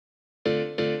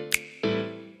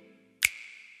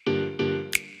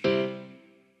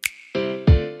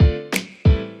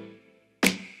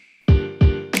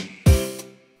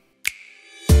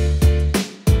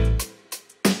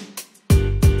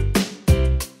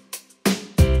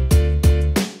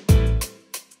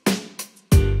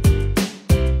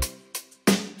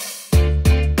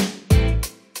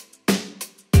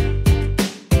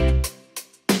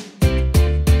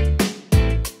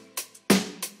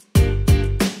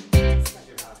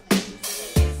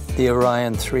The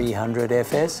Orion 300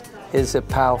 FS is a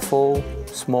powerful,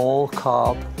 small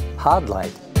carb hard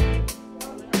light.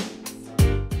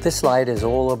 This light is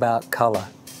all about color,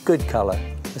 good color.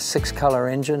 A 6-color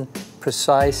engine,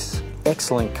 precise,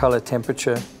 excellent color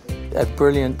temperature, a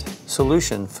brilliant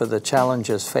solution for the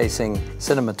challenges facing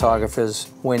cinematographers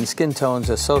when skin tones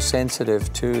are so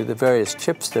sensitive to the various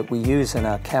chips that we use in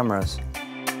our cameras.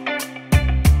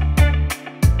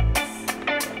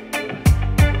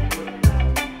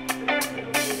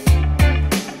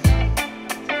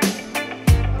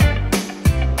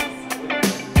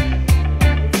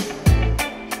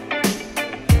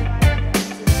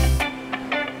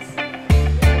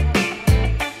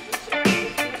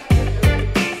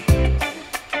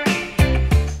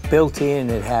 Built in,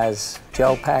 it has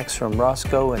gel packs from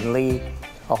Roscoe and Lee,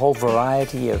 a whole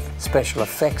variety of special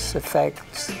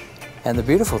effects. And the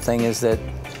beautiful thing is that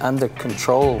under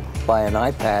control by an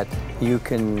iPad, you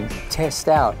can test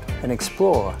out and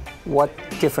explore what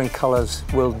different colors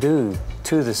will do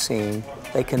to the scene.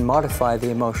 They can modify the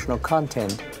emotional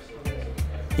content.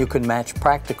 You can match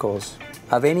practicals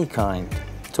of any kind.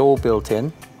 It's all built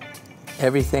in.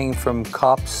 Everything from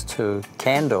cops to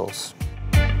candles.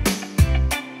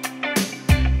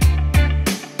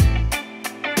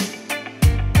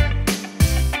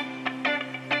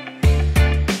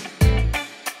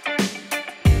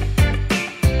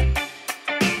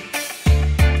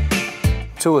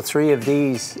 Two or three of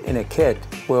these in a kit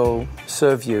will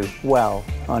serve you well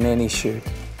on any shoot.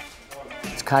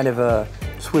 It's kind of a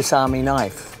Swiss Army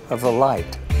knife of a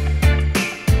light.